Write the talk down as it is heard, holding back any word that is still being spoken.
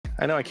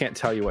I know I can't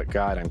tell you what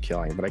god I'm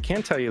killing, but I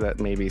can tell you that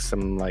maybe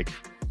some like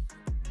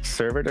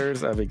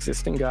servitors of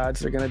existing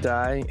gods are gonna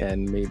die,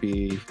 and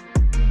maybe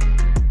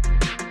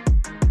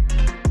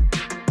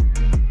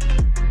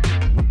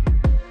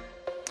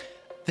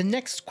the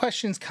next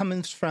question's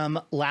coming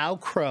from Lao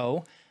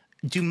Crow.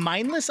 Do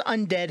mindless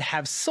undead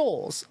have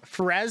souls?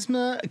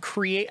 Pharasma's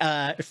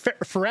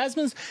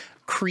Pharasma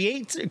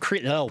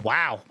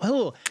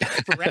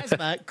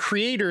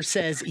creator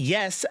says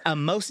yes,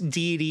 most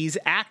deities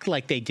act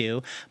like they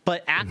do,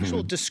 but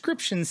actual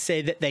descriptions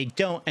say that they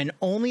don't and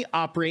only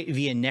operate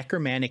via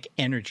necromantic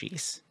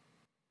energies.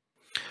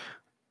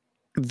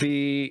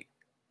 The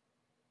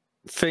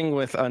thing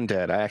with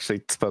undead, I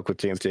actually spoke with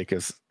James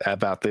Jacobs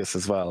about this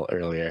as well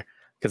earlier,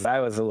 because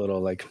I was a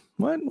little like,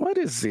 what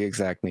is the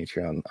exact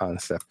nature on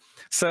stuff?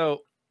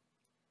 So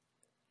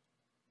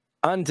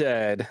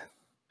undead,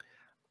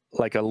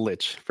 like a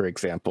lich, for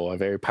example, a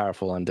very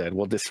powerful undead,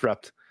 will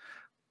disrupt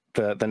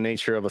the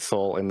nature of a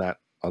soul, in that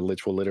a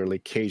lich will literally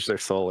cage their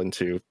soul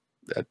into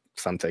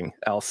something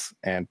else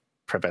and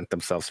prevent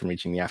themselves from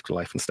reaching the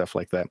afterlife and stuff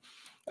like that.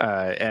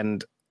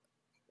 And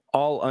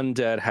all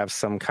undead have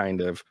some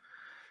kind of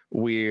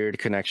weird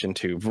connection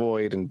to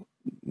void and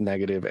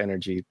negative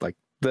energy, like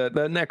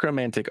the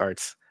necromantic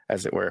arts,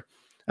 as it were.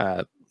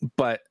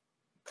 But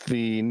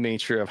the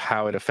nature of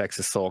how it affects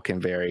a soul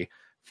can vary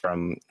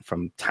from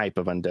type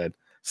of undead.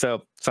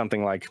 So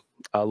something like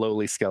a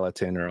lowly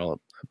skeleton or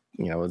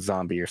a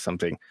zombie or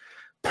something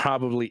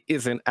probably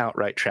isn't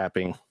outright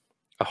trapping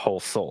a whole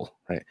soul,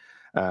 right?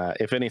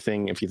 If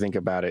anything, if you think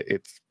about it,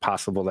 it's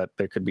possible that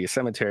there could be a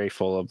cemetery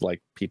full of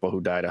like people who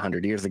died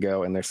 100 years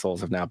ago and their souls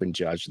have now been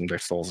judged and their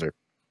souls are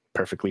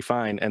perfectly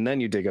fine. And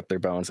then you dig up their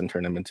bones and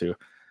turn them into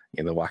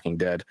the Walking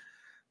Dead.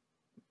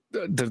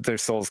 Their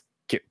souls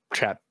get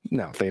trapped.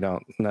 No, they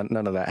don't.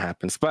 None of that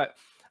happens. But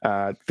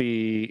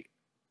the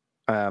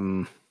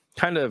kind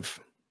of,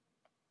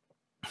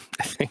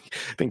 I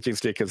think James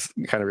Jacobs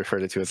kind of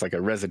referred it to as like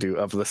a residue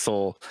of the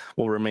soul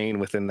will remain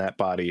within that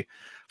body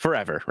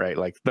forever, right?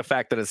 Like the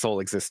fact that a soul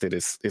existed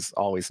is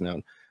always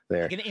known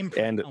there. Like an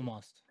imprint,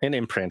 almost. An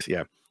imprint,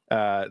 yeah.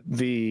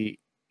 The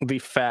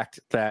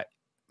fact that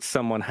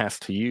someone has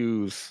to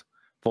use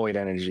void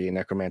energy and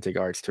necromantic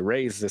arts to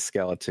raise this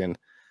skeleton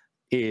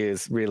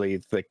is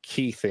really the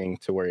key thing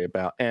to worry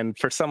about. And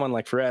for someone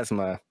like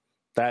Pharasma,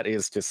 that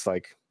is just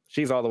like,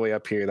 she's all the way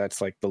up here.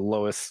 That's like the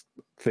lowest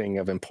thing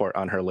of import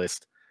on her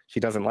list. She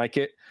doesn't like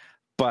it,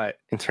 but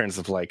in terms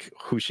of like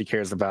who she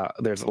cares about,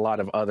 there's a lot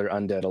of other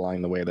undead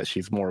along the way that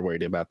she's more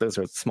worried about. Those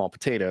are small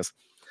potatoes.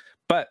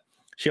 But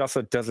she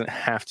also doesn't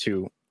have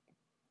to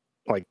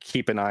like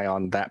keep an eye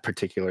on that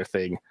particular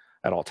thing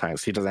at all times.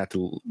 She doesn't have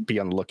to be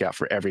on the lookout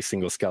for every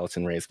single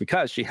skeleton raised,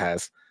 because she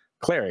has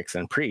clerics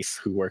and priests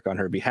who work on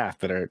her behalf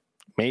that are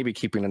maybe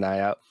keeping an eye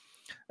out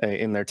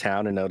in their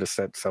town and notice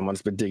that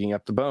someone's been digging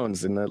up the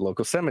bones in the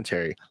local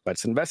cemetery.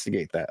 Let's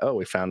investigate that. Oh,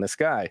 we found this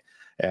guy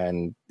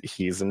and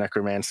he's a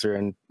necromancer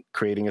and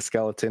creating a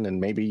skeleton and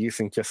maybe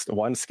using just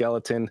one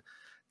skeleton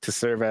to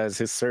serve as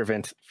his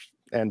servant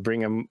and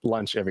bring him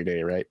lunch every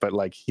day, right? But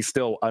like he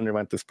still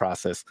underwent this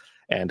process,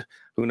 and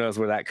who knows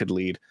where that could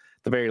lead.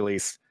 At the very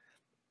least,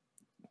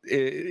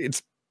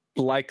 it's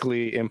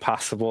likely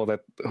impossible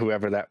that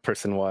whoever that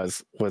person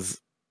was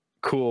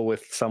cool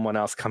with someone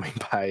else coming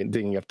by and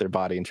digging up their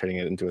body and turning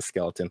it into a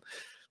skeleton.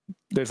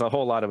 There's a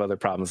whole lot of other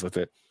problems with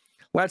it.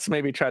 Let's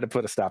maybe try to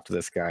put a stop to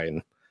this guy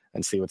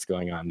and see what's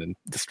going on and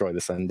destroy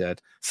this undead.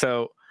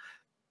 So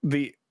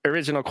the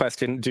original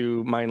question,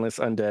 do mindless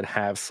undead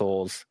have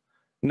souls?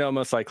 No,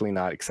 most likely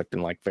not, except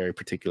in like very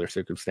particular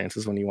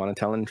circumstances when you want to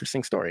tell an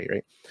interesting story,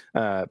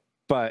 right?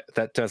 But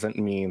that doesn't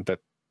mean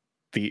that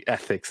the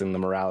ethics and the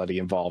morality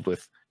involved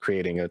with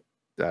creating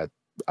a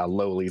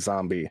lowly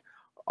zombie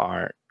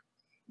are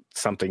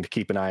something to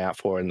keep an eye out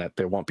for, and that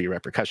there won't be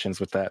repercussions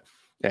with that,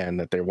 and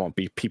that there won't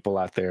be people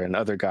out there and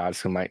other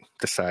gods who might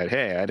decide,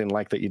 hey, I didn't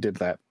like that you did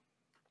that.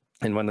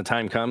 And when the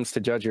time comes to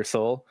judge your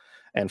soul,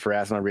 and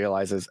Pharasma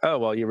realizes, oh,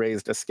 well, you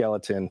raised a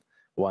skeleton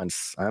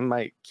once, I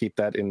might keep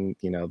that in,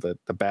 the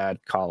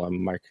bad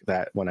column, mark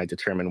that when I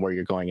determine where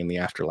you're going in the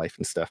afterlife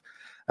and stuff.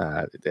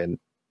 And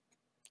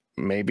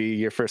maybe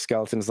your first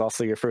skeleton is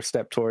also your first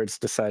step towards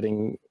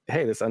deciding,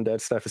 hey, this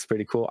undead stuff is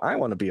pretty cool. I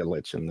want to be a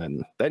lich. And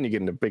then you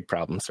get into big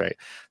problems, right?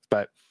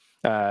 But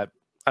a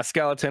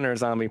skeleton or a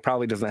zombie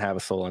probably doesn't have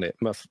a soul in it.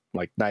 Most,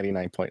 like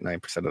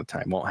 99.9% of the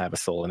time, won't have a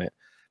soul in it.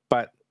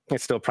 But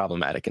it's still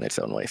problematic in its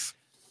own ways.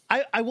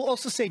 I will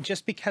also say,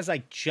 just because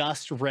I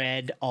just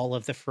read all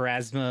of the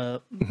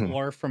Pharasma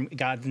lore from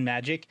Gods and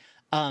Magic,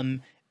 it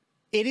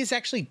is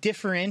actually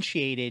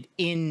differentiated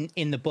in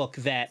the book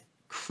that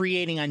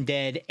creating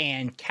undead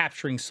and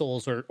capturing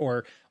souls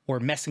or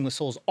messing with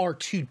souls are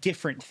two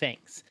different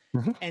things.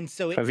 And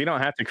so because you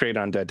don't have to create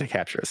undead to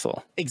capture a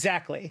soul.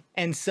 Exactly.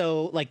 And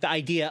so like the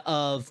idea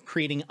of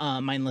creating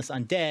mindless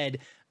undead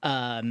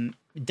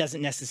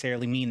doesn't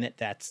necessarily mean that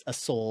that's a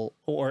soul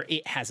or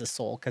it has a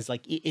soul, because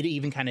like it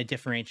even kind of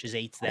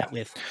differentiates that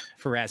with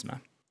Pharasma.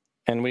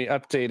 And we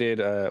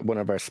updated one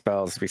of our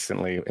spells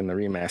recently in the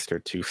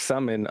remaster to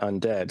summon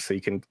undead, so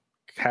you can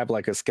have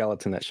like a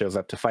skeleton that shows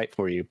up to fight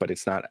for you, but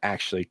it's not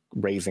actually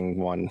raising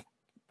one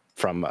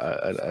from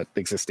a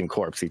existing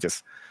corpse. You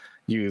just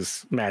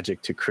use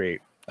magic to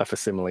create a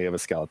facsimile of a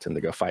skeleton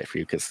to go fight for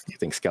you because you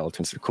think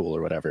skeletons are cool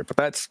or whatever. But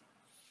that's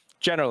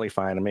generally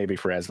fine. And maybe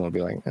Pharasma will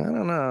be like, I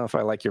don't know if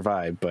I like your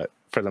vibe, but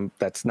for them,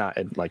 that's not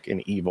like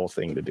an evil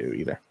thing to do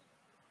either.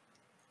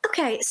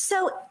 Okay,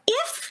 so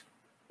if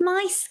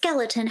my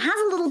skeleton has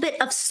a little bit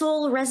of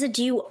soul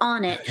residue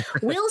on it,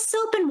 will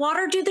soap and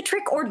water do the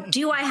trick, or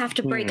do I have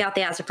to break out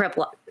the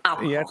isopropyl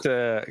alcohol? You have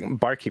to,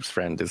 Barkeep's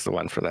Friend is the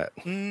one for that.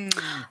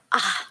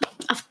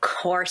 Of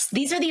course.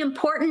 These are the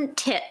important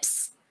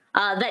tips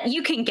that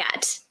you can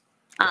get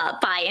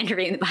by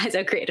interviewing the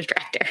Paizo creative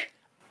director.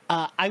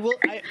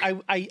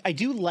 I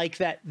do like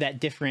that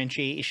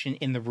differentiation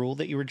in the rule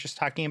that you were just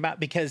talking about,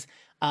 because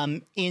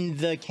in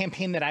the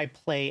campaign that I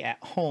play at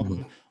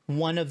home,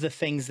 one of the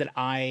things that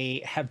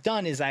I have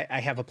done is I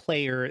have a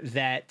player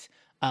that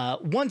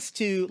wants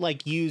to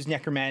like use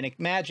necromantic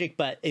magic,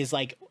 but is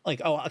like,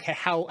 oh, okay,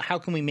 how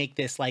can we make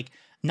this like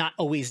not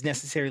always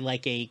necessarily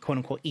like a quote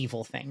unquote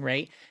evil thing,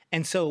 right?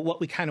 And so what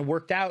we kind of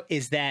worked out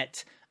is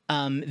that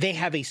they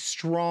have a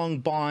strong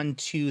bond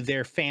to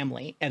their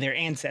family and their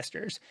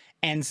ancestors.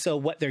 And so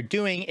what they're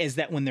doing is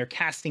that when they're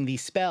casting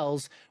these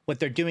spells,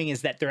 what they're doing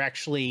is that they're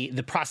actually,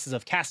 the process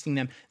of casting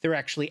them, they're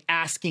actually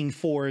asking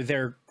for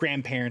their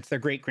grandparents, their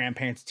great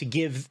grandparents, to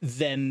give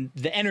them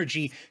the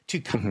energy to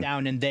come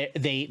down, and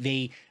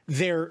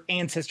their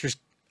ancestors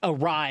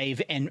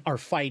arrive and are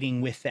fighting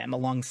with them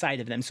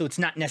alongside of them. So it's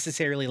not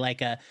necessarily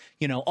like a,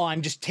 you know, oh,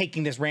 I'm just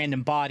taking this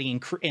random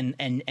body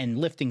and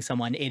lifting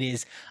someone. It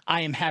is,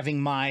 I am having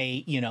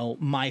my, you know,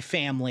 my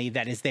family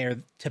that is there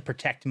to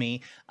protect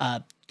me,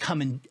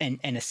 come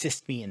and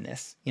assist me in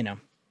this, you know.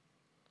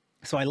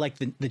 So I like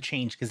the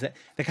change, because that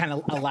kind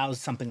of allows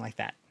something like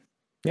that.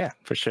 Yeah,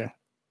 for sure.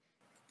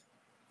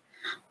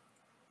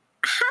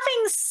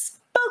 Having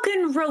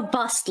spoken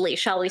robustly,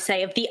 shall we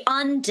say, of the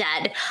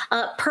undead,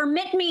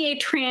 permit me a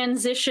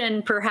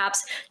transition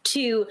perhaps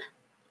to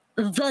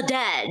the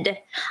dead.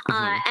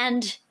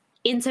 And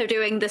in so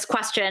doing, this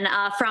question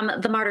from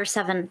the Martyr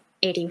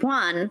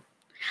 781,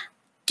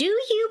 do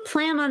you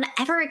plan on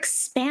ever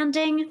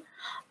expanding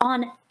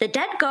on the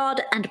dead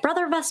god and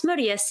brother of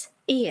Asmodeus,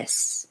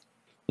 Ihys?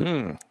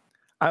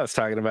 I was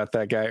talking about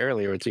that guy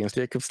earlier with James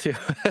Jacobs too.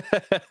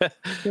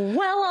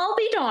 Well, I'll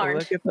be darned.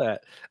 Look at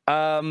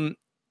that.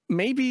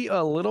 Maybe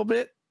a little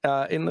bit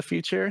in the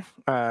future.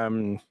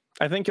 I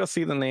think you'll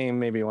see the name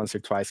maybe once or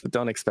twice, but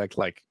don't expect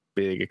like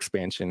big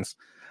expansions.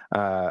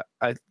 There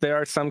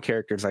are some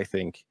characters, I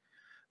think,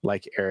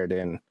 like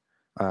Eridan,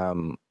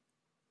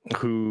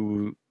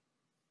 who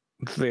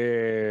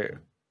their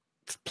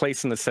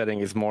place in the setting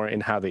is more in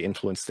how they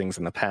influence things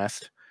in the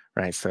past,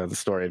 right? So the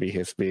story of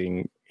Ihys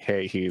being,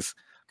 hey, he's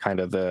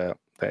kind of the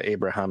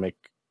Abrahamic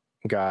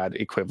god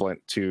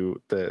equivalent to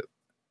the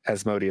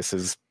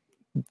Asmodeus's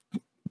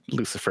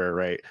Lucifer,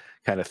 right,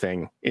 kind of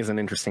thing, is an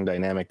interesting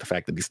dynamic. The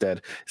fact that he's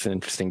dead is an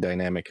interesting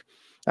dynamic.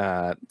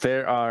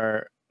 There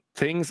are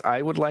things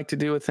I would like to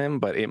do with him,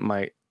 but it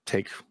might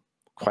take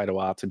quite a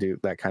while to do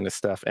that kind of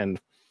stuff. And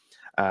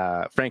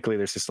frankly,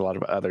 there's just a lot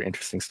of other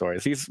interesting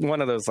stories. He's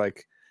one of those,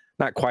 like,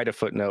 not quite a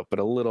footnote, but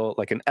a little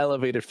like an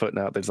elevated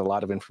footnote. There's a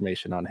lot of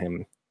information on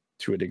him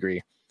to a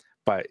degree,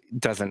 but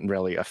doesn't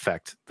really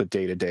affect the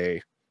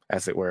day-to-day,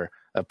 as it were,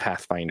 of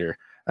Pathfinder.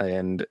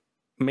 And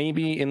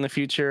maybe in the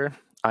future,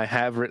 I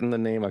have written the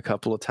name a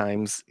couple of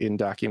times in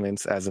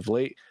documents as of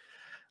late.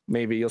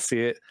 Maybe you'll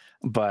see it,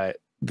 but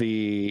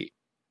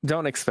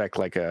don't expect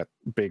like a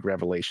big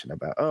revelation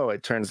about, oh,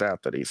 it turns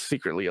out that he's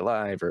secretly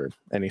alive or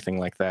anything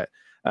like that.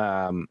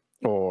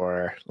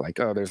 Or like,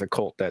 oh, there's a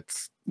cult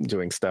that's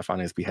doing stuff on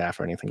his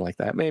behalf or anything like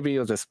that. Maybe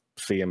you'll just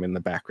see him in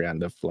the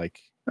background of like,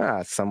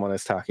 someone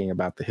is talking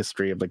about the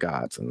history of the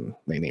gods and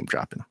they name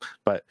drop him.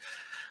 But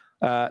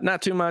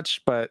not too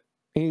much, but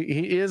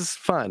he is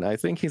fun. I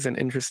think he's an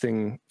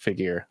interesting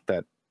figure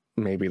that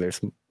maybe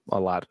there's a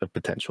lot of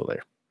potential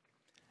there.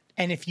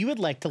 And if you would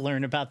like to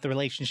learn about the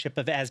relationship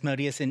of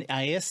Asmodeus and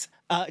Ihys,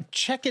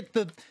 check it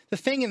the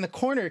thing in the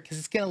corner, because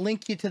it's going to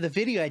link you to the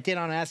video I did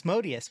on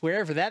Asmodeus,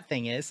 wherever that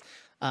thing is.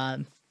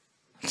 I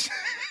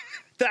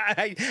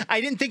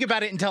didn't think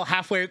about it until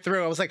halfway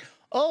through. I was like,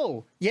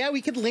 oh, yeah,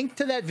 we could link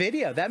to that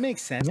video. That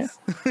makes sense.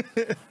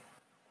 Yeah.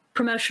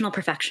 Promotional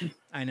perfection.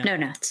 I know. No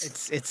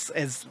notes.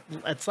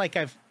 It's like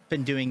I've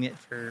been doing it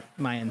for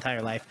my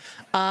entire life.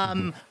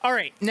 All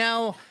right,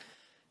 now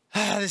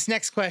this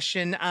next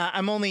question,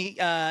 I'm only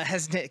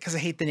hesitant because I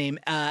hate the name.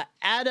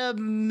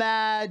 Adamajaki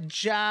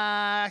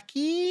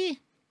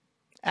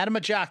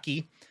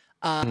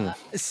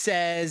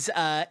says,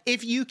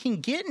 if you can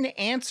get an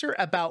answer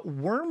about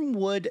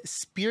Wyrwood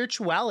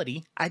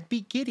spirituality, I'd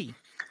be giddy.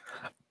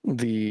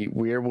 The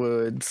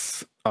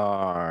Wyrwoods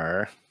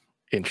are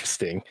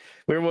interesting.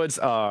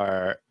 Wyrwoods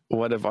are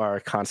one of our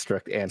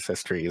construct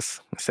ancestries,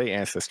 I say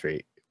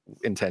ancestry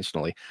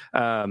intentionally,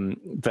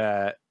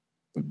 that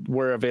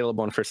were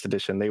available in first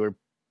edition. They were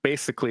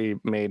basically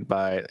made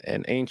by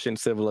an ancient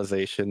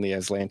civilization, the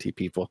Aslanti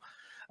people,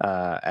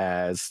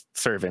 as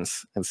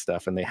servants and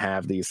stuff, and they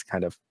have these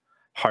kind of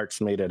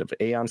hearts made out of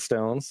Aeon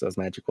stones, those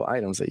magical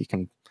items that you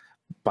can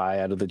buy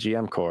out of the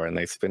GM core, and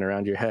they spin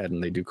around your head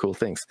and they do cool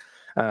things,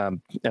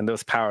 and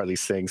those power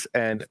these things.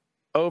 And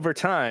over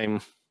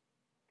time,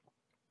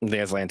 the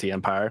Aslanti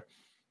Empire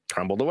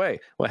crumbled away.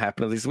 What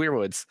happened to these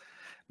Wyrwoods?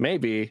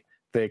 Maybe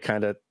they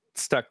kind of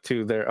stuck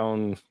to their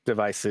own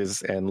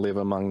devices and live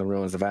among the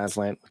ruins of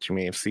Aslan, which you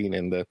may have seen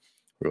in the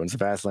Ruins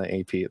of Aslan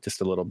AP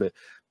just a little bit.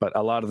 But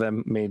a lot of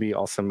them maybe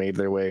also made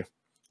their way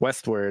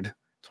westward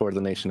toward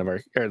the nation of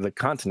the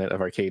continent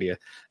of Arcadia,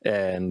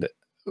 and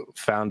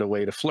found a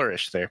way to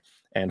flourish there,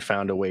 and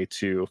found a way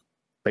to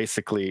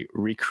basically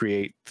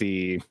recreate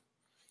the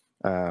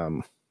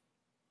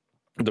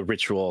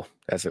ritual,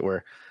 as it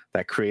were,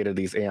 that created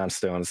these Aeon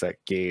stones that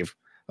gave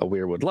a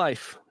Wyrwood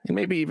life, and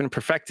maybe even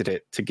perfected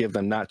it to give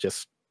them not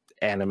just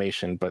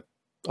animation but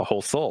a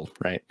whole soul,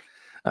 right?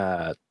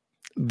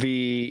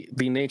 The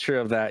nature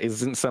of that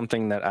isn't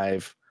something that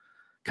I've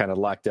kind of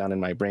locked down in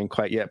my brain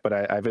quite yet,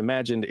 but I've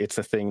imagined it's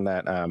a thing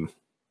that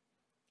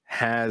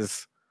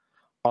has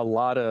a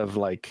lot of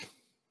like,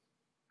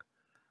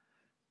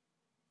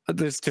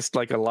 there's just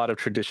like a lot of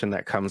tradition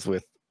that comes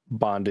with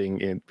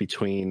bonding in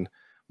between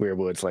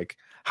Wyrwoods. Like,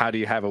 how do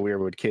you have a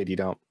Wyrwood kid? You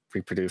don't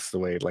reproduce the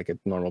way like a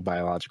normal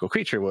biological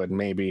creature would.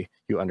 Maybe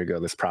you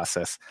undergo this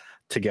process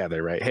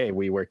together, right? Hey,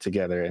 we work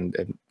together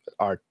and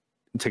are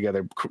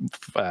together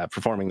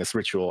performing this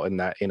ritual, and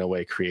that in a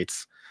way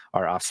creates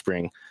our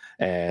offspring,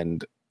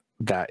 and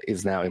that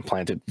is now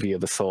implanted via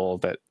the soul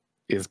that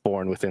is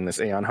born within this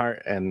Aeon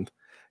heart and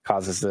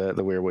causes the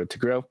Wyrwood to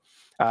grow.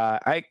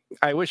 I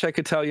wish I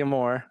could tell you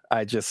more.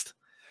 I just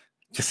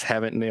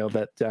haven't nailed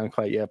that down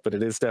quite yet, but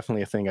it is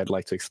definitely a thing I'd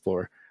like to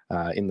explore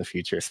in the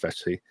future,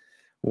 especially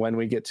when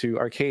we get to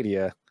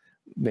Arcadia,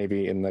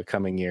 maybe in the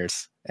coming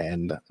years,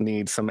 and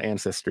need some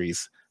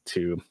ancestries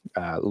to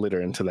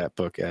litter into that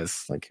book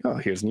as like, oh,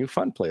 here's new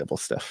fun playable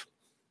stuff.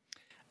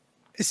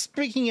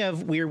 Speaking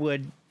of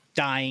Wyrwood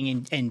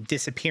dying and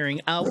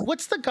disappearing,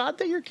 what's the god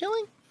that you're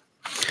killing?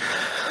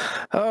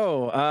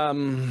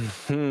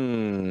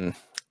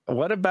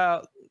 What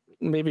about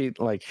maybe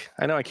like,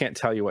 I know I can't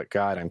tell you what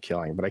god I'm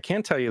killing, but I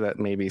can tell you that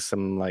maybe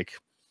some like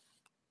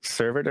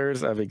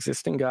servitors of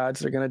existing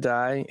gods are going to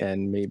die,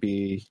 and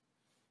maybe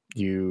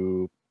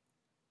you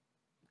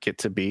get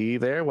to be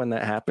there when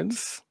that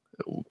happens.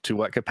 To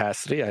what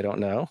capacity, I don't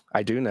know.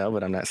 I do know,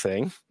 but I'm not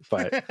saying.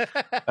 But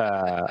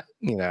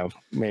you know,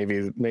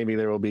 maybe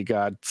there will be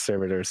god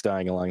servitors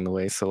dying along the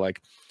way. So like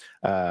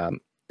a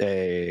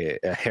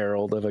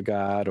herald of a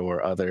god,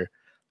 or other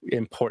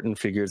important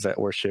figures that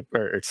worship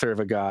or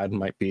serve a god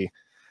might be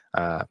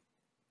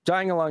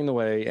dying along the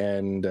way,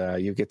 and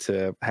you get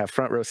to have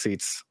front row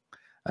seats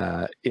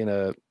in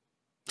a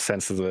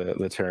sense of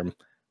the term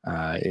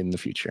in the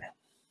future.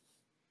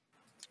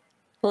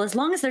 Well, as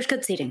long as there's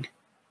good seating.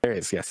 There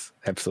is, yes,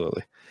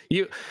 absolutely.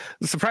 You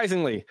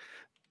surprisingly,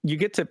 you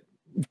get the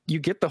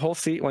whole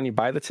seat when you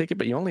buy the ticket,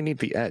 but you only need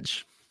the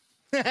edge.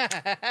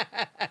 I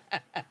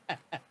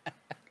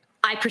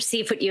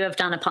perceive what you have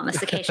done upon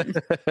this occasion.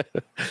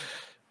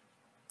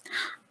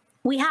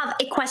 We have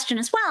a question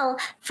as well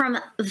from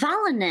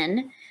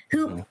Valanin,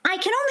 who I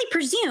can only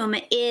presume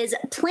is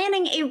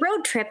planning a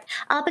road trip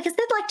because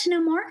they'd like to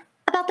know more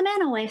about the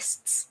mana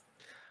wastes.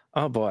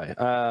 Oh boy,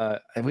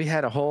 we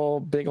had a whole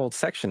big old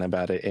section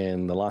about it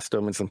in the Lost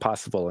Omens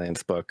Impossible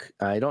Lands book.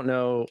 I don't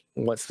know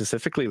what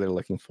specifically they're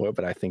looking for,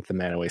 but I think the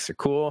mana wastes are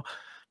cool.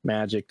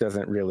 Magic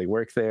doesn't really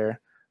work there.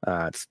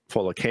 It's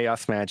full of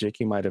chaos magic.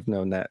 You might have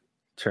known that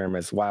term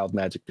as wild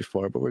magic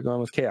before, but we're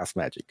going with chaos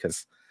magic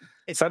because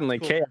suddenly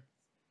chaos,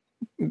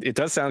 it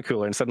does sound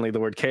cooler, and suddenly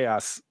the word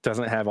chaos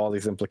doesn't have all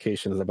these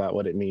implications about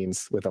what it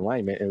means with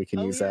alignment, and we can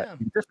use that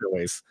in different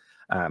ways.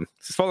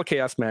 It's full of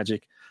chaos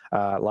magic.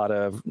 A lot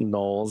of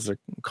gnolls, or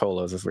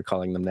kolos as we're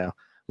calling them now,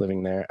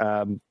 living there.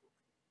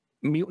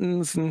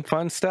 Mutants and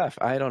fun stuff.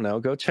 I don't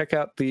know. Go check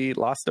out the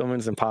Lost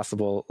Omens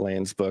Impossible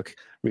Lands book.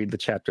 Read the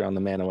chapter on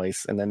the mana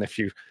wastes, and then if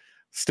you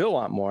still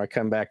want more,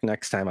 come back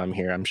next time I'm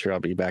here. I'm sure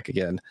I'll be back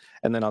again,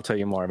 and then I'll tell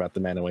you more about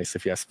the mana wastes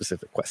if you have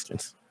specific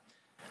questions.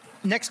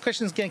 Next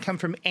question is going to come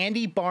from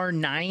Andy Bar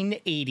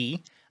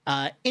 980.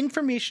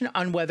 Information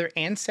on whether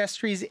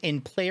ancestries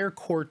in Player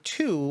Core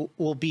 2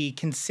 will be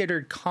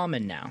considered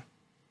common now.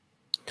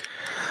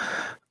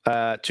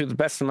 To the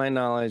best of my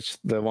knowledge,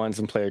 the ones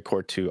in Player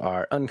Core 2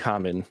 are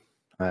uncommon.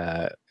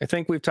 I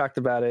think we've talked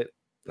about it.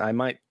 I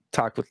might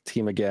talk with the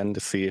team again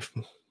to see if,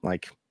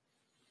 like,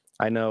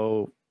 I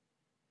know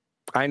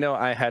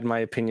I had my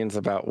opinions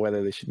about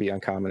whether they should be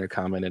uncommon or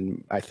common,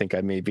 and I think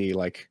I may be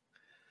like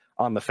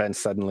on the fence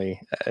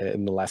suddenly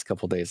in the last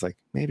couple of days. Like,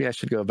 maybe I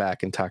should go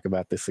back and talk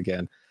about this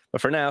again. But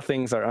for now,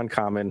 things are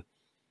uncommon,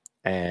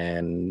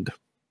 and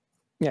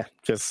yeah,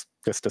 just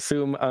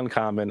assume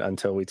uncommon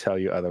until we tell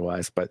you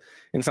otherwise. But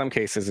in some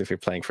cases, if you're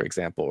playing, for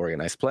example,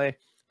 organized play,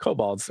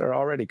 kobolds are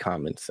already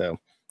common. So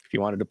if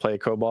you wanted to play a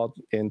kobold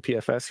in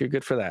PFS, you're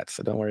good for that.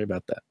 So don't worry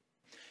about that.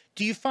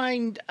 Do you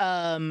find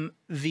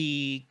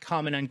the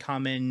common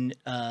uncommon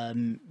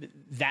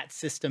that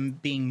system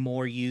being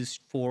more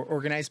used for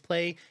organized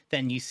play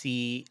than you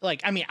see?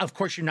 Like, I mean, of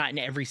course, you're not in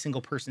every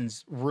single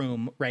person's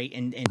room, right,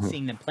 and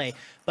seeing them play,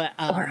 but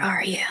Or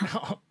are you?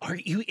 Are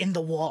you in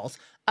the walls?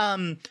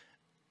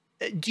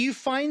 Do you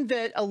find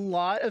that a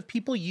lot of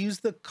people use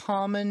the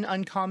common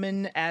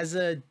uncommon as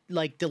a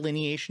like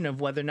delineation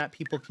of whether or not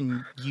people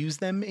can use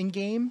them in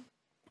game?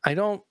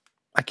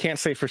 I can't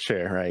say for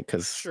sure, right?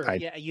 Because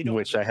you don't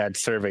wish I had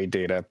survey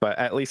data, but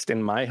at least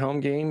in my home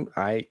game,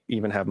 I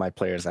even have my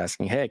players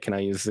asking, "Hey, can I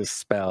use this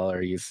spell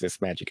or use this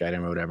magic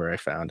item or whatever I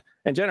found?"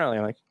 And generally,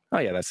 I'm like, "Oh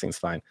yeah, that seems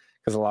fine,"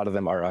 because a lot of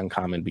them are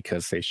uncommon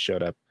because they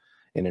showed up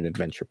in an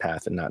adventure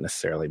path and not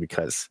necessarily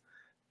because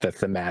the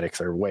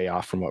thematics are way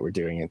off from what we're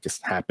doing. It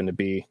just happened to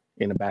be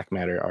in a back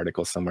matter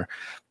article somewhere.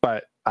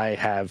 But I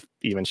have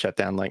even shut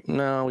down like,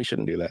 no, we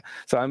shouldn't do that.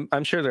 So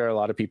I'm sure there are a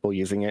lot of people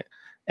using it,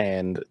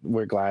 and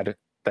we're glad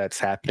that's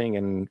happening,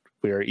 and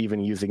we are even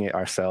using it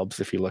ourselves.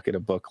 If you look at a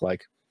book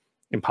like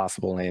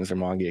Impossible Lands or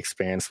Mongi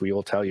Experience, we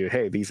will tell you,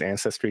 hey, these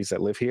ancestries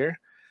that live here,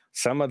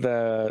 some of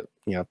the,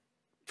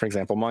 for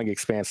example, Mongi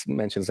Experience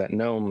mentions that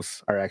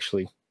gnomes are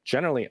actually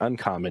generally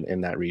uncommon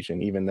in that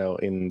region, even though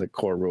in the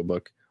core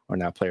rulebook or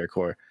now player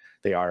core,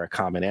 they are a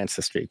common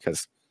ancestry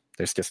because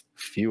there's just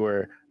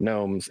fewer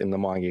gnomes in the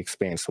Mongi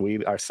Experience. So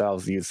we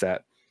ourselves use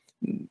that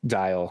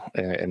dial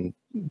and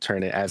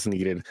turn it as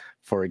needed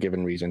for a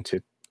given region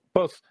to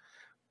both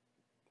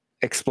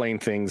explain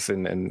things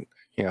and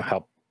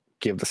help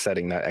give the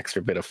setting that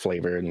extra bit of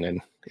flavor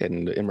and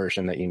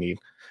immersion that you need,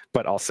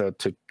 but also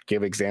to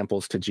give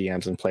examples to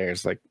GMs and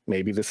players, like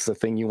maybe this is a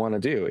thing you want to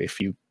do. If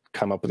you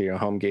come up with your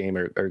home game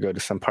or go to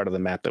some part of the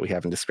map that we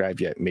haven't described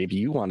yet, maybe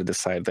you want to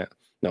decide that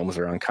gnomes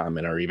are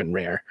uncommon or even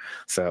rare.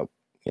 So,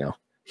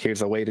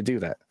 here's a way to do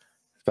that.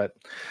 But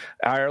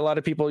are a lot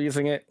of people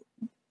using it?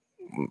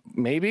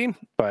 Maybe,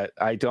 but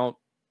I don't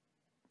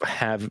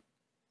have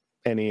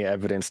any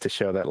evidence to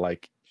show that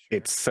like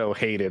it's so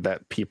hated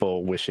that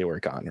people wish it were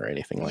gone or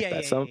anything like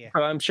that. So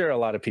I'm sure a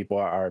lot of people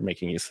are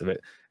making use of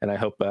it, and I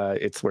hope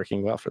it's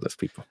working well for those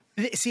people.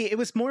 See, it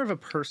was more of a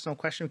personal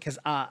question because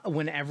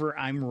whenever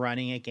I'm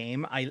running a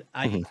game,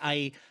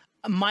 I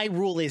my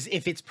rule is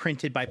if it's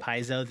printed by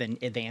Paizo, then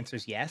the answer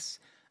is yes.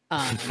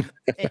 And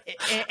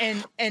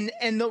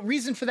the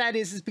reason for that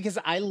is because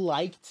I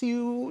like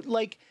to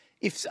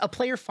if a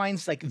player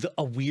finds like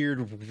a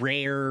weird,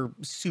 rare,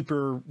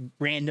 super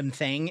random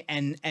thing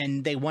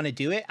and they want to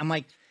do it, I'm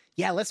like,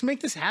 yeah, let's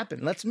make this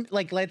happen.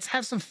 Let's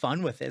have some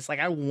fun with this. Like,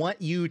 I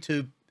want you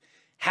to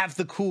have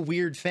the cool,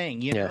 weird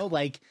thing, you know,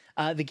 like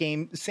the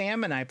game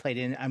Sam and I played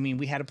in. I mean,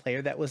 we had a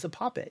player that was a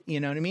poppet, you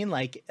know what I mean?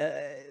 Like,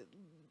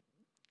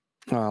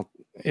 well,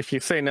 if you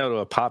say no to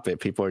a poppet,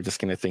 people are just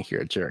going to think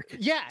you're a jerk.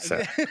 Yeah.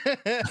 So,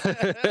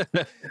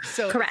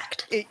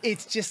 correct.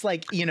 It's just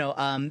like,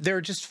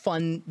 they're just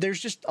fun. There's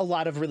just a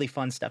lot of really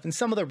fun stuff. And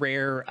some of the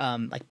rare,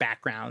 like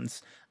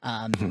backgrounds,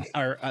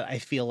 I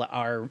feel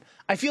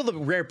the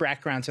rare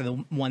backgrounds are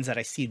the ones that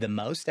I see the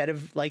most out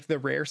of like the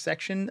rare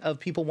section of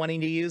people wanting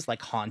to use,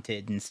 like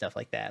haunted and stuff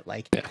like that.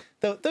 Like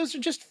those are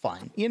just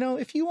fun,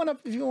 if you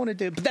want to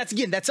do, but that's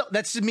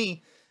just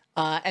me.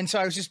 And so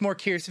I was just more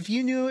curious if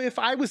you knew if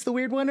I was the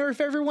weird one or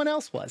if everyone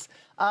else was.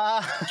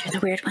 You're the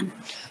weird one.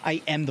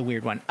 I am the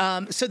weird one.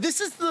 So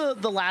this is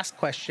the last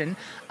question.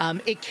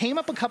 It came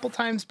up a couple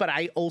times, but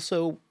I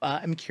also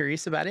am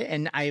curious about it.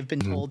 And I have been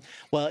told,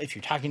 well, if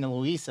you're talking to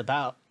Luis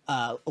about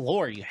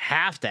lore, you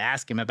have to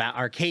ask him about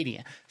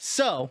Arcadia.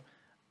 So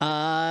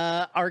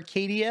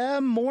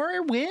Arcadia,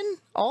 more, win,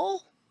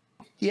 all?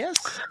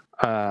 Yes.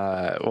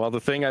 Well, the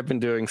thing I've been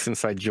doing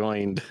since I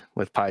joined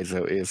with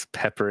Paizo is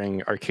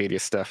peppering Arcadia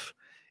stuff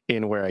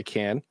in where I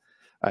can,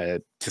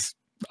 just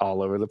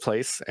all over the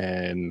place.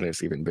 And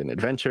there's even been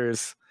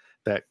adventures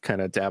that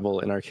kind of dabble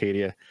in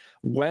Arcadia.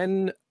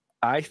 When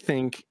I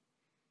think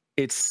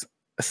it's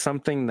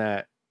something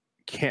that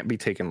can't be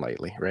taken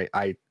lightly, right?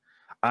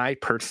 I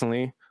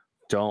personally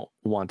don't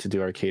want to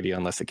do Arcadia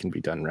unless it can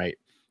be done right.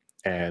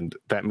 And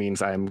that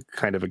means I'm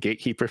kind of a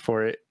gatekeeper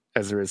for it.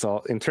 As a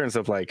result, in terms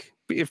of like,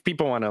 if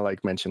people want to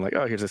like mention like,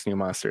 oh, here's this new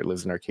monster, it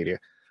lives in Arcadia,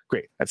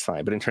 great, that's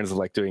fine. But in terms of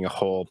like doing a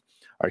whole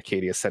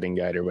Arcadia setting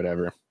guide or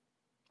whatever,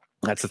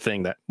 that's the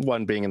thing that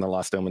one being in the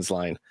Lost Omens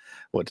line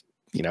would,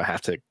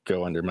 have to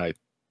go under my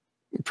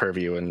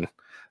purview and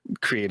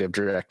creative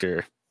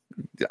director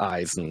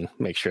eyes and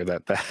make sure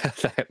that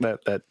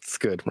that's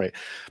good, right?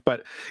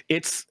 But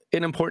it's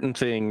an important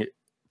thing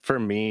for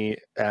me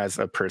as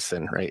a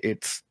person, right?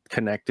 It's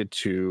connected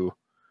to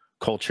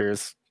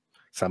cultures,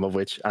 some of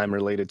which I'm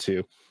related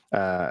to,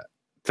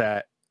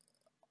 that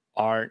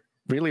aren't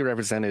really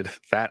represented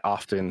that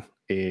often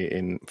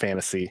in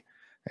fantasy,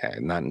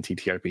 and not in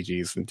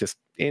TTRPGs, and just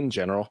in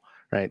general,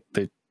 right?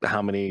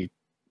 How many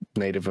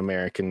Native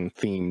American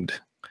themed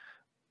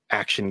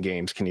action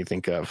games can you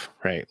think of,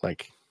 right?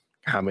 Like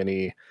how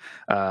many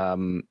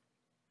Mesoamerican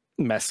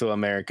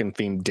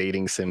themed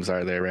dating sims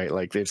are there, right?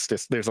 Like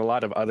there's a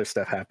lot of other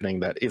stuff happening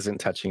that isn't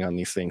touching on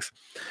these things.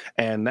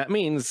 And that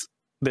means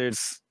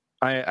there's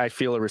I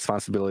feel a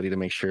responsibility to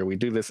make sure we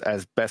do this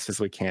as best as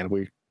we can.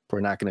 We're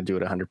not going to do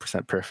it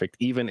 100% perfect,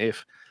 even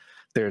if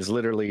there's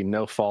literally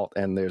no fault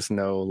and there's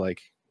no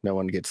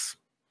one gets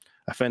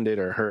offended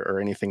or hurt or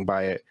anything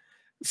by it.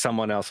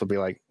 Someone else will be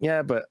like,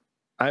 yeah, but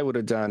I would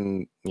have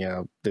done,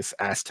 this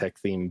Aztec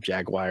themed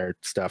Jaguar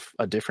stuff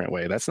a different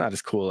way. That's not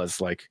as cool as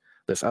like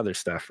this other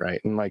stuff,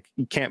 right? And like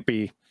you can't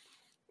please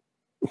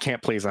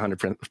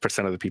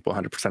 100% of the people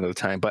 100% of the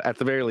time. But at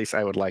the very least,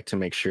 I would like to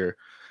make sure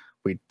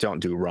we don't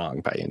do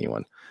wrong by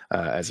anyone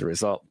as a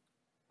result.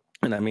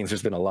 And that means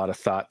there's been a lot of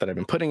thought that I've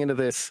been putting into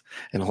this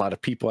and a lot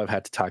of people I've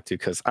had to talk to,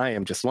 because I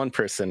am just one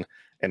person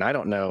and I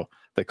don't know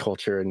the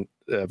culture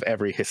of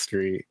every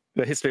history,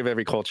 the history of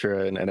every culture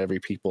and every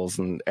people's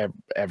and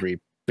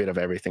every bit of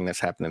everything that's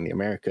happened in the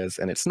Americas.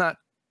 And it's not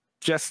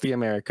just the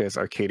Americas.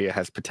 Arcadia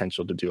has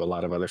potential to do a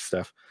lot of other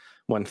stuff.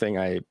 One thing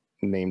I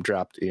name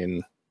dropped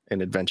in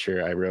an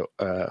adventure I wrote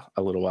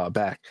a little while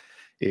back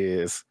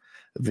is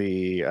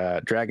the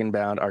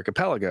Dragonbound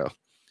Archipelago,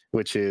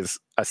 which is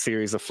a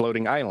series of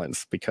floating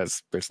islands,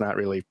 because there's not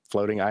really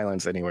floating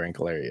islands anywhere in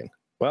Galarian.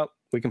 Well,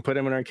 we can put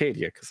them in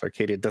Arcadia because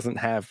Arcadia doesn't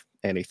have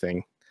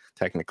anything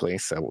technically,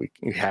 so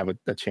we have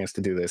a chance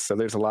to do this. So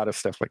there's a lot of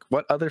stuff like,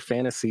 what other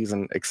fantasies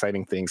and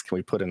exciting things can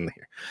we put in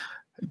here?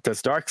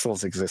 Does Dark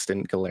Souls exist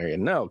in Galarian?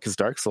 No, because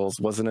Dark Souls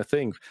wasn't a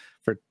thing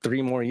for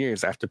 3 more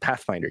years after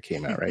Pathfinder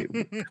came out, right?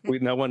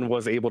 No one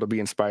was able to be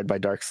inspired by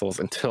Dark Souls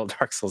until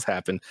Dark Souls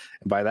happened.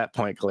 And by that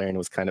point, Galarian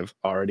was kind of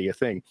already a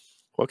thing.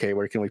 Okay,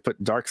 where can we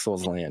put Dark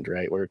Souls land,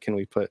 right? Where can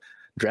we put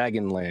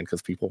Dragon land?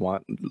 Because people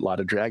want a lot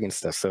of dragon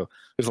stuff. So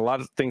there's a lot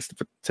of things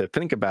to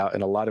think about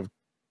and a lot of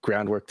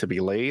groundwork to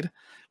be laid,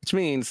 which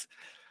means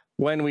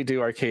when we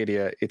do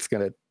Arcadia, it's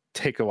going to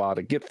take a while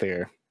to get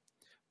there.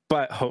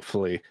 But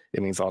hopefully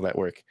it means all that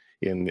work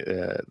in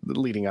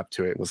leading up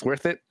to it was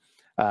worth it.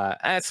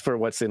 As for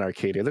what's in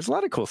Arcadia, there's a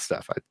lot of cool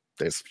stuff.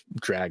 There's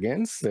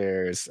dragons.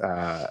 There's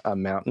a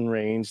mountain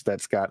range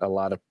that's got a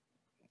lot of,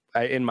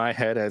 in my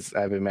head, as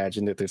I've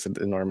imagined it, there's an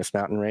enormous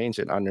mountain range,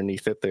 and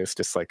underneath it, there's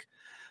just like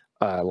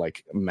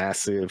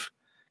massive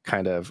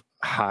kind of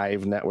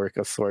hive network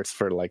of sorts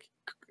for like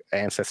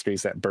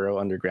ancestries that burrow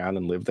underground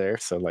and live there.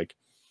 So like,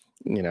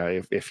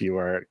 if you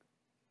are,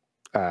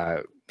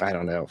 I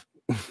don't know,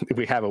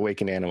 we have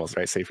awakened animals,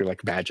 right? So if you're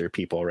like badger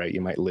people, right, you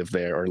might live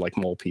there, or like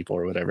mole people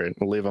or whatever, and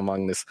live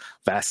among this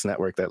vast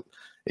network that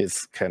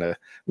is kind of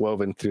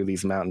woven through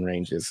these mountain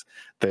ranges.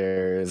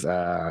 There's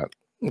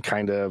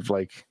kind of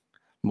like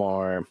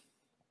more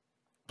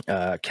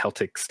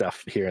Celtic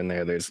stuff here and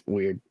there. There's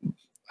weird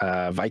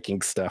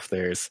Viking stuff.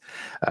 There's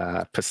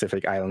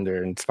Pacific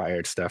Islander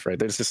inspired stuff, right?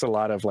 There's just a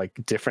lot of like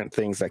different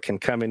things that can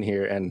come in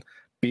here and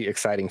be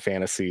exciting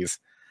fantasies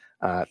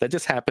that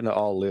just happen to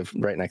all live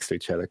right next to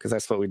each other, because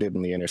that's what we did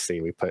in the Inner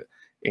Sea. We put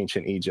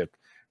ancient Egypt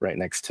right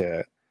next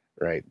to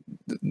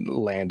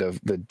land of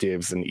the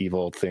divs and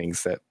evil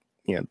things that,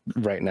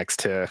 right next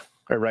to,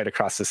 or right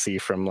across the sea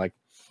from like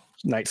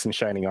knights in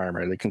shining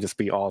armor. They can just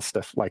be all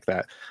stuff like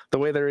that, the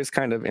way there is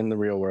kind of in the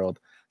real world.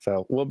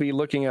 So we'll be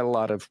looking at a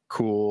lot of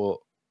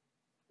cool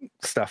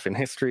stuff in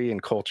history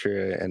and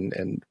culture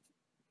and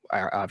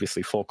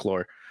obviously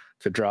folklore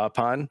to draw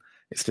upon.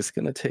 It's just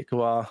going to take a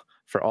while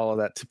for all of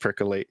that to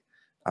percolate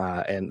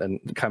and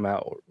come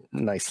out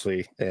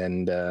nicely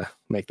and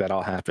make that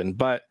all happen.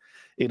 But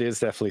it is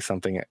definitely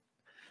something.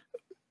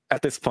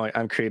 At this point,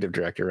 I'm creative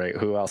director, right?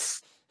 Who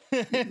else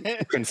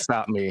can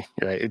stop me,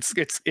 right?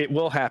 It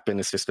will happen.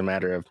 It's just a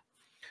matter of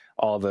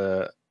all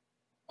the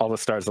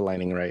stars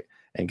aligning right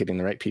and getting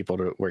the right people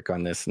to work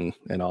on this and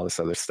all this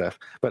other stuff.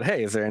 But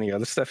hey, is there any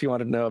other stuff you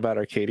want to know about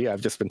Arcadia?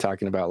 I've just been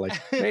talking about like,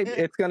 hey,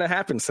 it's going to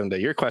happen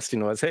someday. Your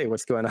question was, hey,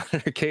 what's going on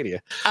in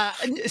Arcadia?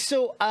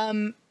 So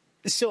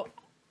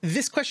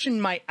this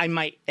question I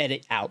might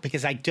edit out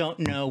because I don't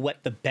know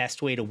what the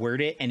best way to word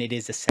it, and it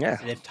is a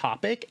sensitive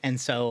topic, and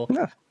so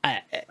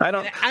I'm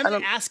gonna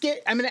ask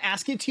it. I'm gonna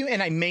ask it to you,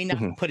 and I may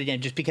not put it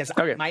in just because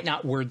I might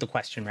not word the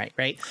question right.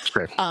 Right?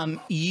 Sure.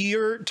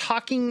 You're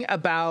talking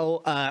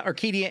about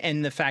Arcadia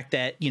and the fact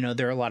that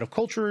there are a lot of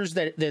cultures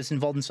that's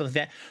involved in stuff like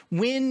that.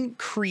 When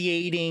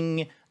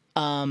creating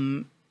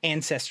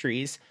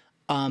ancestries,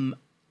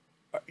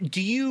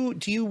 do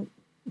you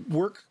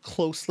work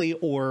closely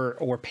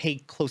or pay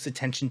close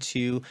attention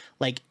to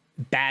like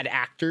bad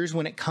actors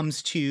when it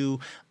comes to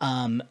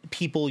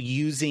people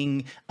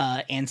using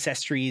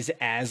ancestries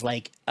as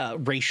like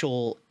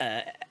racial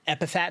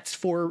epithets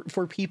for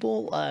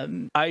people?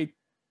 I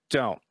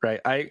don't, right?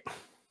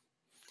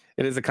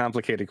 It is a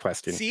complicated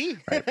question. See?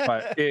 Right?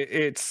 But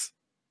it's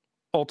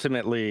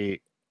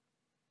ultimately,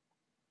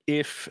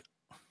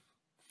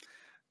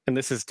 and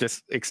this is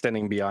just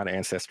extending beyond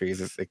ancestries,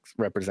 it's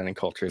representing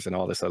cultures and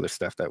all this other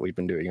stuff that we've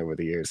been doing over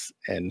the years.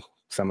 And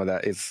some of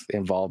that is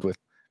involved with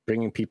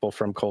bringing people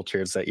from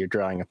cultures that you're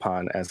drawing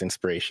upon as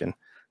inspiration.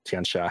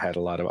 Tian Xia had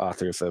a lot of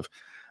authors of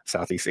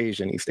Southeast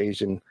Asian, East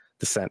Asian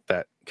descent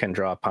that can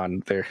draw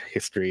upon their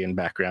history and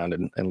background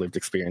and lived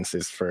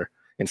experiences for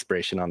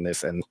inspiration on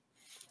this and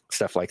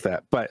stuff like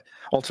that. But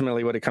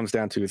ultimately what it comes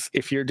down to is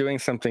if you're doing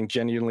something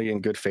genuinely in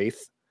good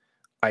faith,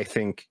 I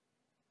think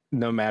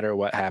no matter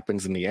what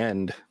happens in the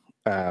end,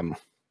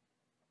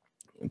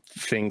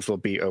 things will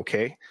be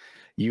okay.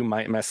 You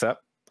might mess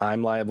up.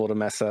 I'm liable to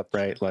mess up,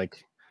 right?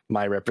 Like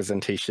my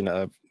representation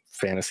of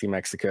fantasy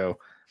Mexico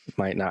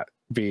might not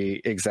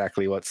be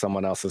exactly what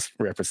someone else's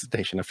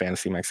representation of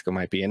fantasy Mexico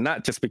might be. And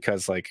not just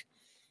because like,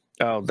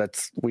 oh,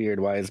 that's weird.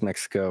 Why is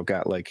Mexico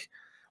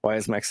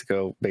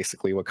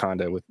basically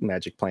Wakanda with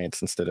magic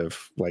plants instead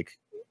of like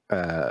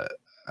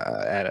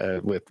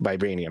with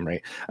vibranium,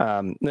 right?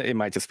 It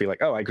might just be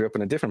like, oh, I grew up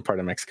in a different part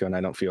of Mexico and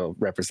I don't feel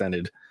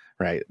represented,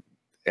 right?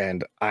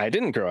 And I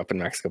didn't grow up in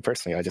Mexico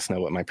personally. I just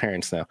know what my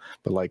parents know.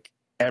 But like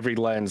every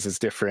lens is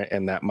different,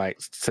 and that might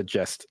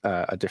suggest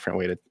a different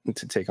way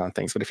to take on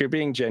things. But if you're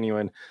being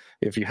genuine,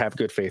 if you have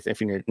good faith,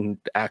 if you're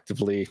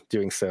actively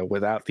doing so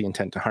without the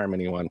intent to harm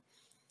anyone,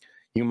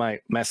 you might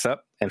mess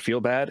up and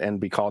feel bad and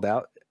be called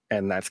out,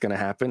 and that's going to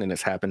happen, and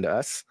it's happened to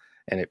us,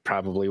 and it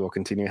probably will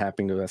continue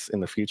happening to us in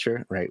the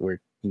future, right?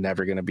 We're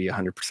never going to be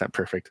 100%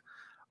 perfect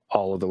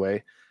all of the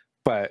way,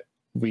 but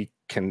we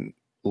can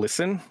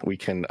listen, we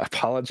can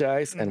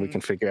apologize, and we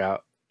can figure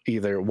out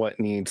either what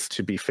needs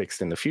to be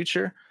fixed in the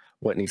future,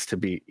 what needs to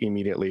be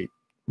immediately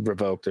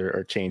revoked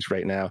or changed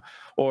right now,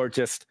 or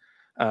just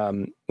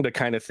the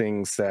kind of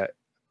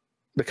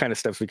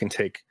steps we can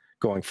take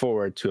going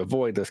forward to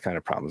avoid this kind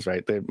of problems,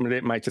 right?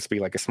 It might just be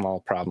like a small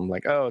problem,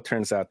 like, oh, it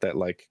turns out that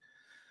like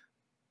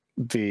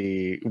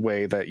the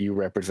way that you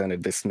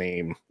represented this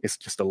name is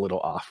just a little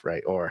off,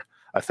 right? Or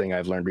a thing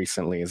I've learned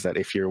recently is that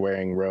if you're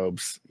wearing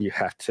robes, you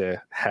have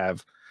to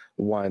have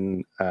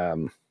one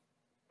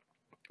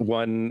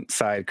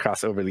side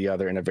cross over the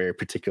other in a very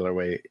particular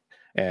way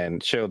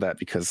and show that,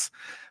 because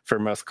for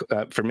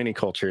many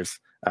cultures,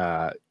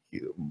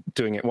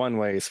 doing it one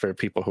way is for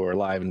people who are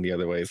alive and the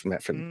other way is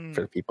meant for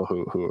the people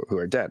who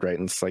are dead, right?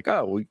 And it's like,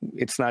 oh,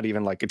 it's not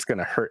even like it's going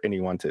to hurt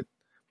anyone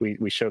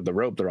we showed the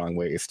robe the wrong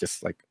way. It's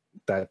just like,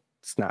 that's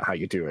not how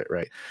you do it,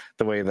 right?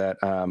 The way that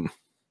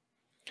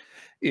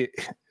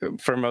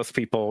for most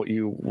people,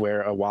 you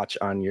wear a watch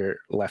on your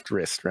left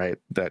wrist, right?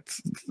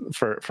 That's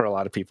for a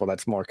lot of people,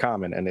 that's more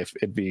common. And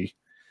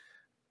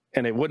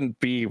it wouldn't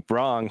be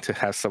wrong to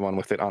have someone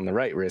with it on the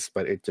right wrist,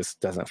 but it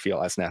just doesn't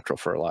feel as natural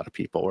for a lot of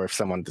people. Or if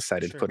someone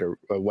decided to put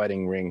a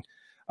wedding ring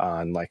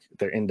on like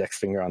their index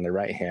finger on their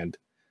right hand,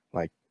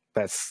 like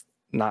that's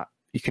not,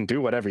 you can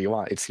do whatever you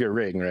want. It's your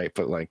ring, right?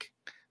 But like,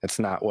 that's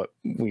not what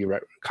we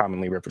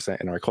commonly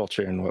represent in our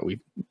culture and what we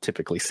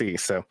typically see.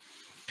 So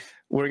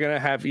we're going to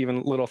have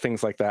even little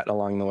things like that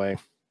along the way.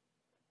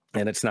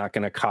 And it's not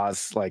going to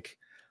cause like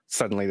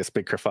suddenly this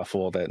big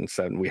kerfuffle that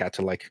instead we had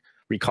to like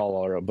recall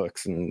all our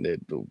books and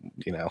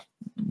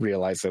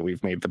realize that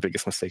we've made the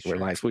biggest mistake of our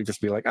lives. We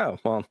just be like, oh,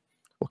 well,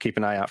 we'll keep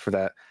an eye out for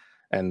that.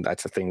 And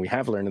that's a thing we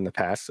have learned in the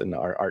past. And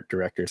our art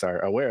directors are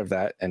aware of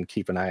that and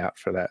keep an eye out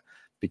for that,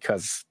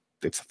 because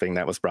it's a thing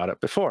that was brought up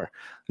before,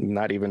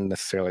 not even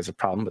necessarily as a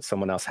problem, but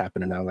someone else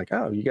happened to know, like,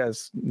 oh, you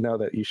guys know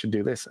that you should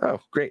do this. Oh,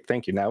 great.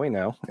 Thank you. Now we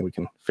know, and we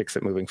can fix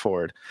it moving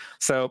forward.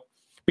 So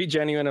be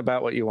genuine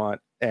about what you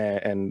want.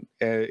 And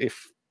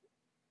if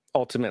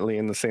ultimately,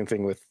 in the same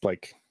thing with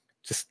like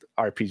just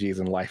RPGs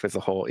and life as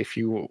a whole, if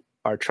you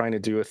are trying to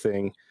do a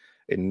thing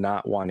and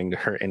not wanting to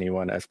hurt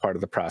anyone as part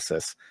of the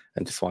process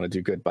and just want to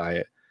do good by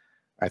it,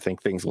 I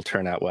think things will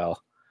turn out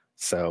well.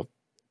 So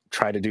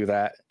try to do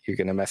that. You're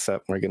going to mess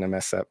up. We're going to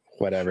mess up,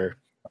 whatever.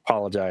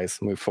 Apologize,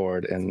 move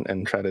forward,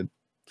 and try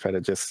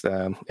to just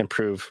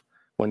improve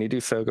when you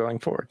do so going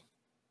forward.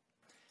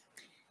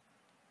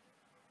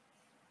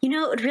 You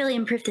know, it would really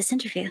improve this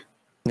interview.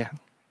 Yeah.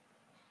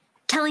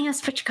 Telling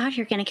us which god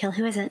you're going to kill.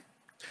 Who is it?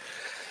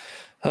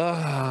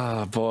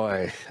 Oh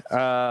boy.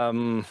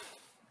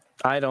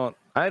 I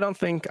don't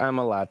think I'm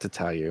allowed to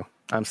tell you.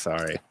 I'm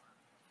sorry.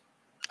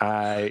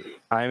 I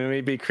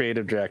may be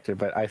creative director,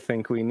 but I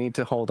think we need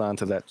to hold on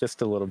to that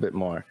just a little bit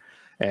more.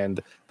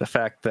 And the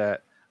fact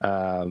that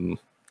no,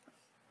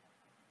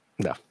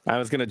 I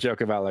was going to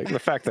joke about like the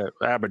fact that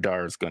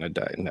Abadar is going to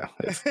die. No,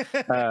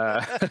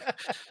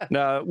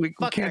 no, we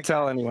can't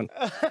tell anyone.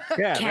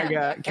 Yeah, I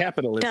got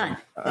capitalism.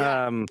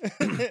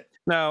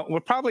 No, we're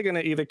probably going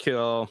to either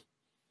kill.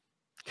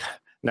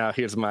 Now,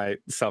 here's my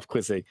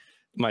self-quizzing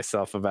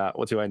myself about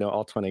what do I know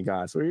all 20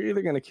 gods. We're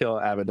either going to kill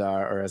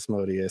Abadar or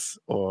Asmodeus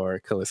or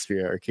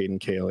Calistria or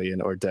Caden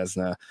Kalian or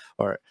Desna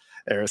or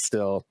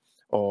Aristil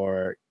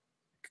or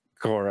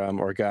Gorum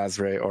or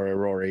Gazre or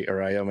Aurori or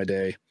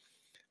Iomade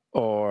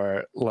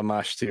or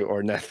Lamashtu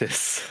or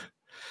Nethys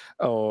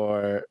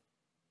or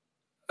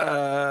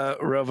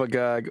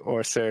Rovagog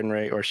or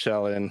Serenray or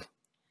Shellin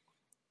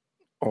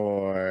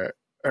or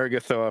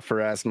Ergothoa,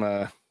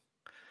 Pharasma,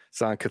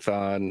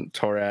 Zancathon,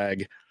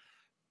 Torag.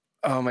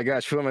 Oh my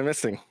gosh, who am I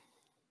missing?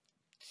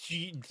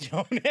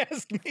 Don't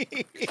ask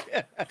me.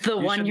 The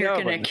one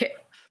you're going to kill.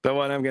 The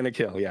one I'm going to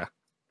kill, yeah.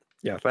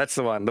 Yeah, that's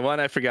the one. The one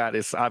I forgot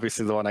is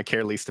obviously the one I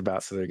care least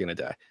about, so they're going to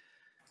die.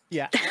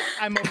 Yeah,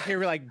 I'm over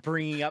here like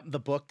bringing up the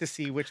book to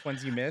see which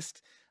ones you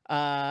missed.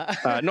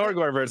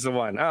 Norgorber's the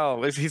one.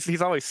 Oh,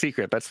 he's always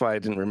secret. That's why I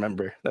didn't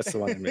remember. That's the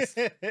one I missed.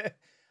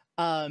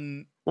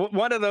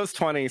 One of those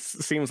 20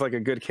 seems like a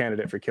good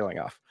candidate for killing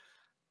off.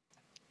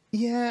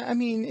 Yeah, I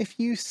mean, if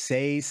you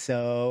say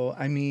so.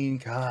 I mean,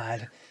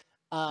 God.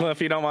 Well,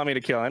 if you don't want me to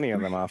kill any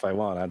of them off, I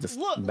won't. I'll just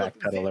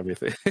backpedal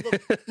everything.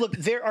 look,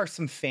 there are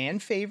some fan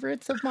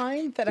favorites of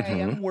mine that I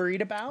am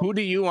worried about. Who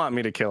do you want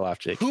me to kill off,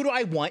 Jake? Who do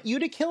I want you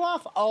to kill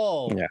off?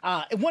 Oh,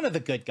 yeah. One of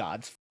the good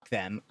gods. Fuck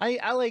them.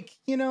 I like,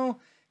 you know.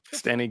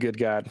 Just any good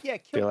god. Yeah,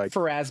 kill like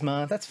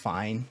Pharasma. That's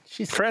fine.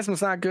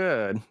 Pharasma's not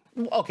good.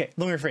 Okay,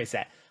 let me rephrase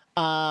that.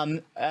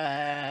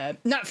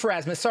 Not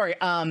Pharasma. Sorry.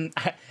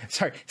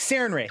 Sorry.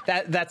 Sarenrae.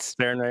 That's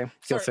Sarenrae.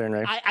 Kill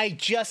Sarenrae. I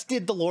just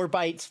did the lore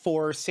bites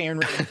for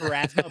Sarenrae and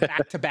Pharasma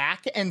back to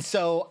back, and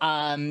so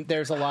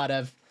there's a lot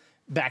of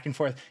back and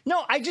forth.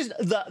 No, I just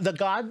the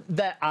god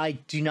that I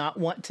do not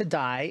want to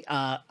die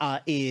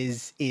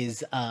is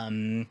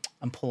I'm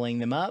pulling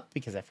them up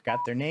because I forgot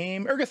their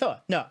name. Urgathoa.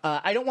 No,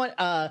 I don't want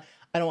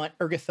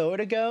Urgathoa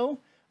to go.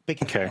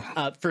 Because,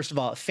 first of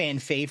all, fan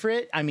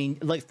favorite. I mean,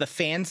 like the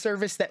fan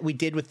service that we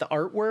did with the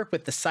artwork,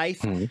 with the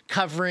scythe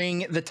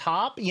covering the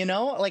top. You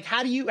know, like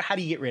how do you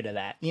get rid of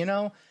that? You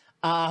know,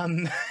 how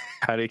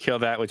do you kill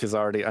that which is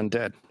already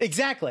undead?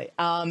 Exactly.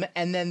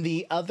 And then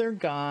the other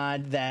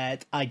god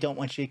that I don't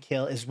want you to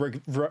kill is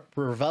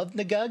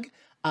Revuvnagug.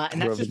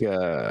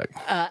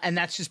 And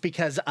that's just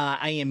because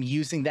I am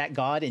using that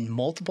god in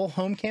multiple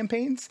home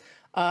campaigns.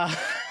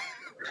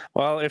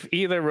 Well, if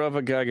either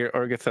Revuvnagug or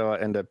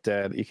Urgathoa end up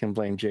dead, you can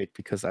blame Jake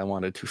because I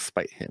wanted to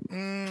spite him.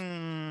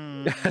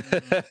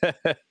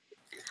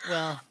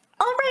 Well,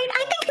 all right.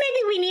 I think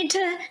maybe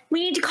we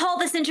need to call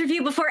this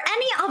interview before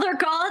any other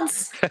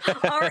gods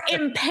are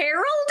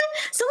imperiled.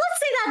 So let's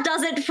say that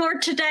does it for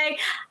today.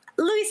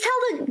 Luis,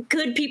 tell the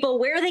good people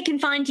where they can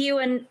find you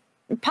and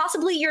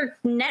possibly your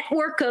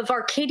network of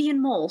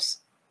Arcadian moles.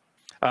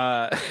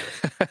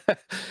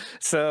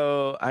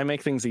 So I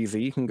make things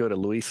easy. You can go to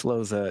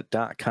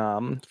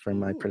luisloza.com for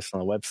my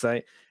personal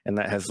website, and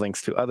that has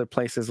links to other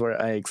places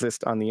where I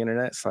exist on the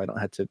internet, so I don't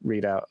have to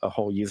read out a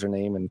whole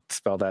username and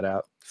spell that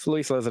out. So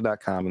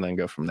luisloza.com, and then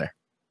go from there.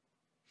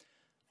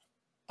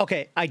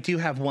 Okay, I do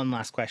have one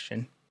last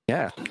question.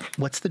 Yeah.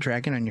 What's the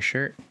dragon on your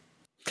shirt?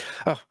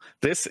 Oh,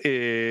 this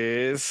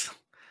is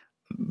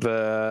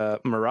the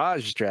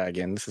Mirage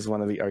Dragon. This is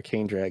one of the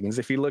arcane dragons.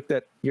 If you looked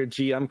at your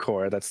GM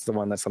core, that's the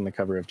one that's on the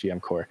cover of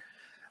GM core.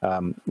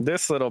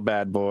 This little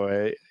bad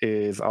boy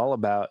is all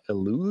about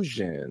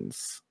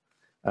illusions.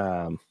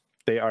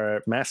 They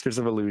are masters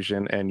of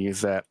illusion and use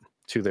that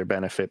to their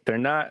benefit. They're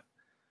not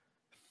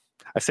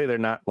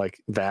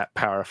like that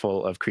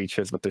powerful of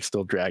creatures, but they're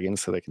still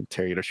dragons, so they can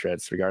tear you to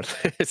shreds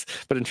regardless.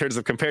 But in terms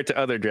of compared to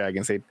other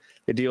dragons, they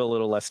deal a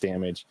little less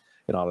damage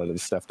and all of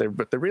this stuff.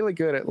 But they're really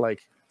good at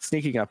like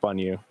sneaking up on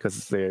you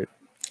because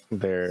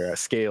their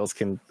scales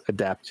can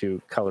adapt to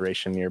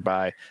coloration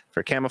nearby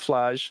for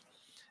camouflage,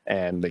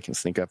 and they can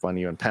sneak up on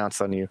you and pounce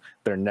on you.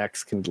 Their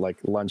necks can like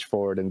lunge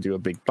forward and do a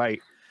big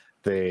bite.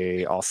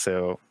 They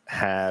also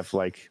have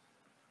like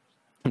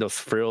those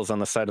frills on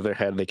the side of their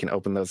head. They can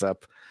open those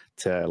up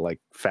to like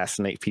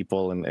fascinate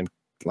people and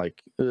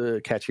like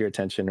catch your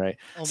attention, right?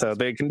 So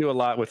they can do a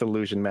lot with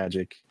illusion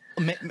magic.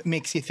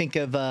 Makes you think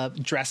of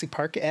Jurassic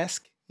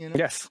Park-esque, you know?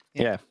 Yes,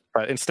 yeah.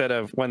 But instead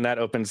of when that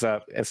opens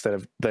up, instead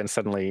of then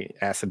suddenly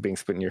acid being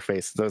spit in your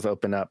face, those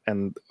open up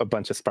and a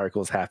bunch of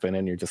sparkles happen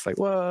and you're just like,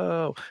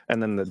 whoa.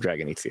 And then the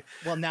dragon eats you.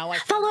 Well, now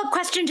follow-up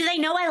question. Do they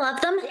know I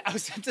love them? I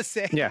was about to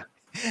say. Yeah.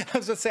 I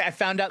was going to say, I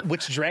found out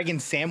which dragon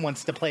Sam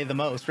wants to play the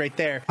most right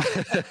there.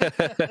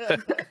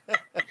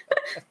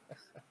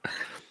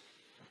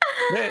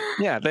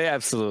 They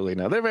absolutely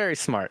know. They're very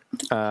smart.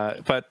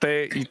 But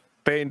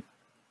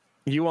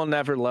you will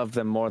never love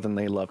them more than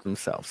they love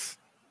themselves.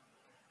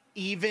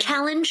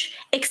 Challenge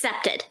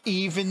accepted.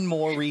 Even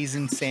more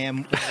reason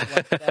Sam would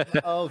like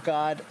them. Oh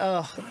God.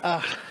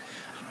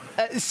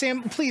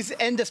 Sam, please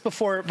end us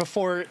before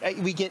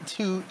we get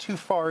too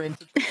far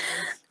into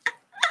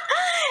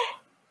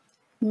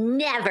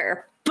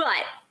Never.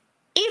 But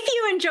if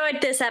you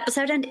enjoyed this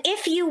episode and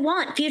if you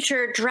want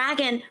future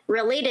dragon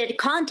related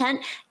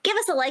content, give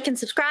us a like and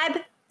subscribe.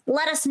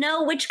 Let us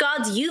know which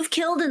gods you've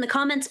killed in the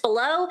comments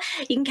below.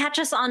 You can catch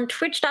us on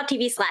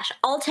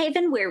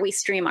twitch.tv/Althaven, where we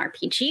stream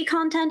RPG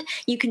content.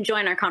 You can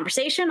join our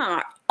conversation on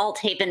our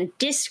Althaven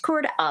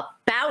Discord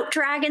about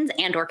dragons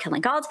and or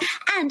killing gods.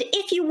 And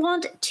if you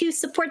want to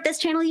support this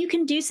channel, you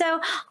can do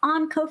so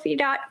on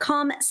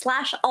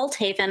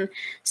ko-fi.com/Althaven.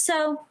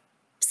 So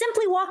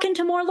simply walk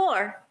into more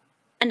lore.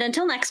 And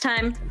until next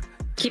time,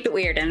 keep it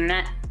weird,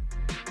 Internet.